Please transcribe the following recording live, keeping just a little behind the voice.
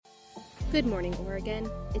Good morning, Oregon.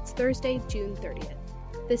 It's Thursday, June 30th.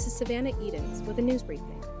 This is Savannah Edens with a news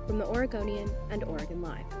briefing from the Oregonian and Oregon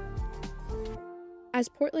Live. As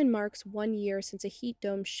Portland marks 1 year since a heat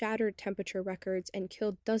dome shattered temperature records and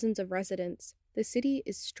killed dozens of residents, the city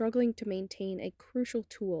is struggling to maintain a crucial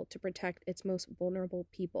tool to protect its most vulnerable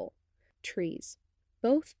people: trees.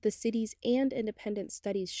 Both the city's and independent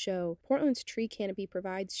studies show Portland's tree canopy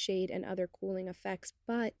provides shade and other cooling effects,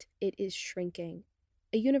 but it is shrinking.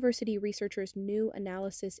 A university researcher's new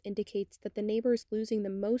analysis indicates that the neighbors losing the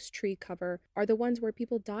most tree cover are the ones where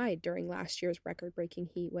people died during last year's record-breaking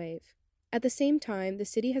heat wave. At the same time, the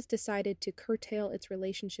city has decided to curtail its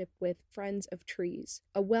relationship with Friends of Trees,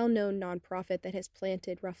 a well-known nonprofit that has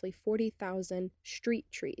planted roughly 40,000 street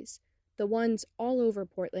trees, the ones all over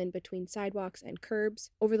Portland between sidewalks and curbs,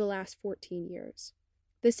 over the last 14 years.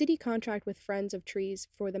 The city contract with Friends of Trees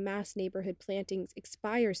for the mass neighborhood plantings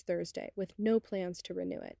expires Thursday, with no plans to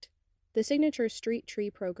renew it. The signature street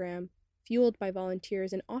tree program, fueled by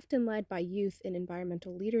volunteers and often led by youth in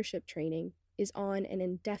environmental leadership training, is on an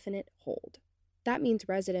indefinite hold. That means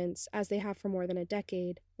residents, as they have for more than a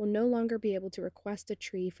decade, will no longer be able to request a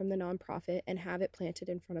tree from the nonprofit and have it planted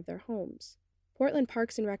in front of their homes. Portland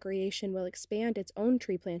Parks and Recreation will expand its own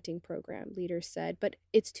tree planting program, leaders said, but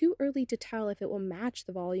it's too early to tell if it will match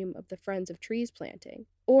the volume of the Friends of Trees planting,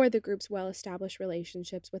 or the group's well-established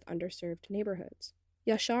relationships with underserved neighborhoods.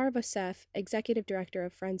 Yashar Vasef, executive director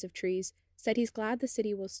of Friends of Trees, said he's glad the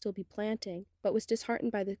city will still be planting, but was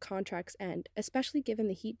disheartened by the contract's end, especially given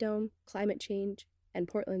the heat dome, climate change, and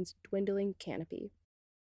Portland's dwindling canopy.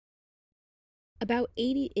 About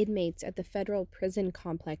 80 inmates at the federal prison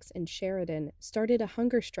complex in Sheridan started a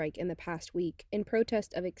hunger strike in the past week in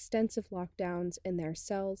protest of extensive lockdowns in their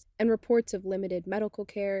cells and reports of limited medical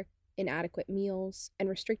care, inadequate meals, and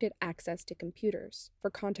restricted access to computers for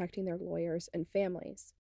contacting their lawyers and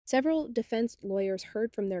families. Several defense lawyers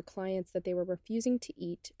heard from their clients that they were refusing to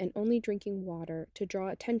eat and only drinking water to draw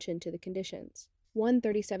attention to the conditions. One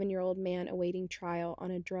 37-year-old man awaiting trial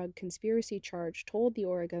on a drug conspiracy charge told the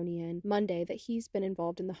Oregonian Monday that he's been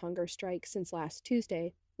involved in the hunger strike since last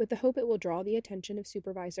Tuesday, with the hope it will draw the attention of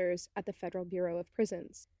supervisors at the Federal Bureau of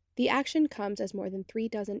Prisons. The action comes as more than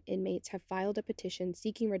 36 inmates have filed a petition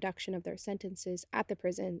seeking reduction of their sentences at the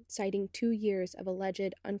prison, citing 2 years of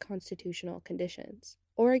alleged unconstitutional conditions.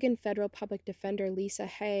 Oregon federal public defender Lisa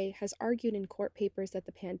Hay has argued in court papers that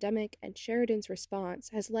the pandemic and Sheridan's response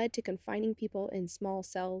has led to confining people in small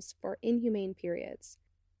cells for inhumane periods,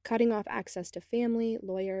 cutting off access to family,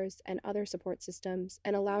 lawyers, and other support systems,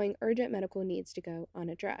 and allowing urgent medical needs to go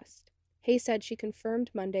unaddressed. Hay said she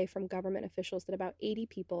confirmed Monday from government officials that about 80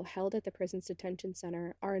 people held at the prison's detention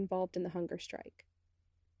center are involved in the hunger strike.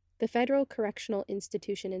 The Federal Correctional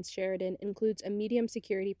Institution in Sheridan includes a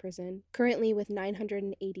medium-security prison, currently with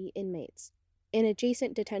 980 inmates, an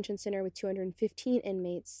adjacent detention center with 215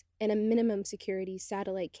 inmates, and a minimum-security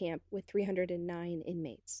satellite camp with 309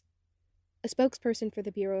 inmates. A spokesperson for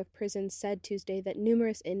the Bureau of Prisons said Tuesday that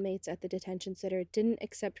numerous inmates at the detention center didn't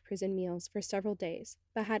accept prison meals for several days,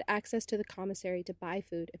 but had access to the commissary to buy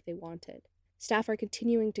food if they wanted. Staff are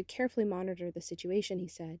continuing to carefully monitor the situation, he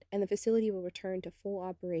said, and the facility will return to full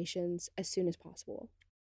operations as soon as possible.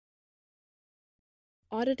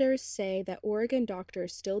 Auditors say that Oregon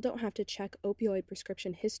doctors still don't have to check opioid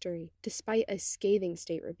prescription history, despite a scathing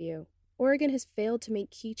state review. Oregon has failed to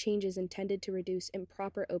make key changes intended to reduce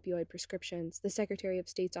improper opioid prescriptions, the Secretary of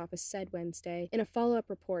State's office said Wednesday in a follow-up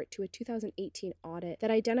report to a 2018 audit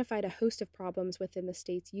that identified a host of problems within the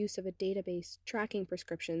state's use of a database tracking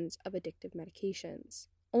prescriptions of addictive medications.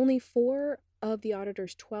 Only 4 of the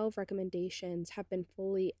auditor's 12 recommendations have been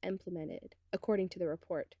fully implemented, according to the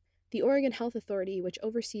report. The Oregon Health Authority, which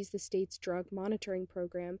oversees the state's drug monitoring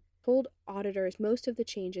program, told auditors most of the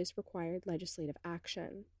changes required legislative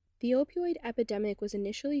action. The opioid epidemic was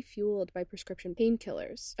initially fueled by prescription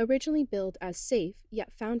painkillers, originally billed as safe,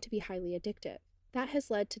 yet found to be highly addictive. That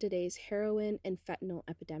has led to today's heroin and fentanyl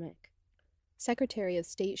epidemic. Secretary of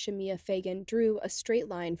State Shemia Fagan drew a straight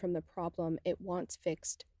line from the problem it wants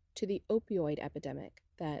fixed to the opioid epidemic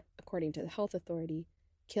that, according to the health authority,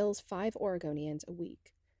 kills 5 Oregonians a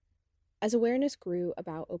week. As awareness grew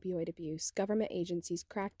about opioid abuse, government agencies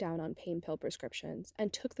cracked down on pain pill prescriptions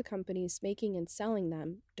and took the companies making and selling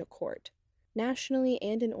them to court. Nationally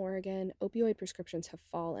and in Oregon, opioid prescriptions have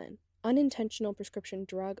fallen. Unintentional prescription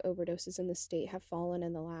drug overdoses in the state have fallen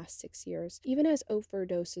in the last 6 years, even as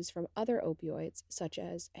overdoses from other opioids, such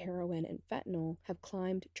as heroin and fentanyl, have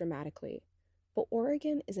climbed dramatically. But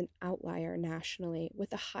Oregon is an outlier nationally, with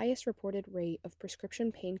the highest reported rate of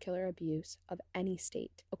prescription painkiller abuse of any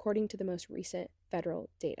state, according to the most recent federal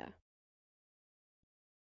data.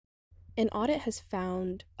 An audit has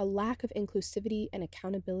found a lack of inclusivity and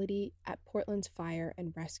accountability at Portland's fire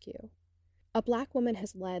and rescue. A Black woman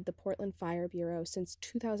has led the Portland Fire Bureau since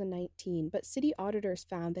 2019, but city auditors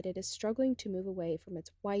found that it is struggling to move away from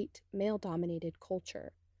its white, male-dominated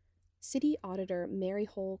culture. City Auditor Mary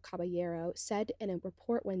Hole Caballero said in a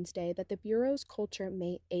report Wednesday that the Bureau's culture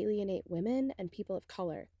may alienate women and people of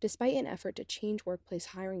color, despite an effort to change workplace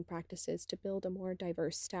hiring practices to build a more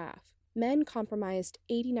diverse staff. Men comprised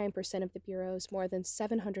 89% of the Bureau's more than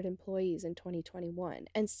 700 employees in 2021,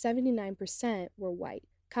 and 79% were white.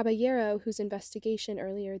 Caballero, whose investigation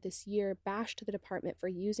earlier this year bashed the department for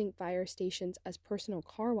using fire stations as personal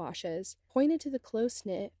car washes, pointed to the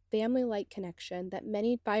close-knit, family-like connection that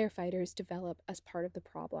many firefighters develop as part of the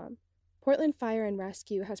problem. Portland Fire and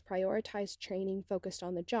Rescue has prioritized training focused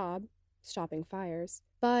on the job, stopping fires,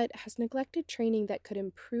 but has neglected training that could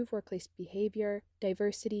improve workplace behavior,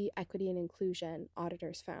 diversity, equity, and inclusion,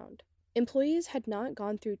 auditors found. Employees had not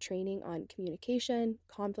gone through training on communication,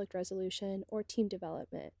 conflict resolution, or team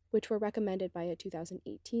development, which were recommended by a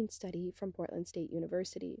 2018 study from Portland State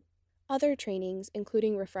University. Other trainings,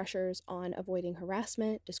 including refreshers on avoiding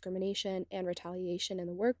harassment, discrimination, and retaliation in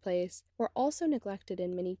the workplace, were also neglected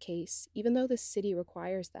in many cases, even though the city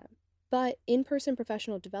requires them. But in-person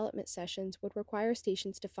professional development sessions would require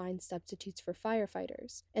stations to find substitutes for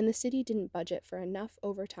firefighters, and the city didn't budget for enough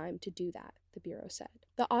overtime to do that, the Bureau said.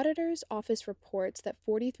 The Auditor's Office reports that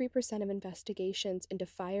 43% of investigations into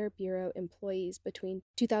Fire Bureau employees between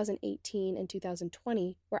 2018 and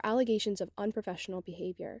 2020 were allegations of unprofessional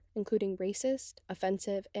behavior, including racist,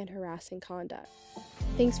 offensive, and harassing conduct.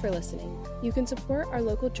 Thanks for listening. You can support our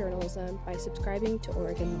local journalism by subscribing to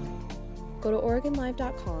Oregon Live. Go to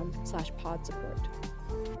OregonLive.com/pod support.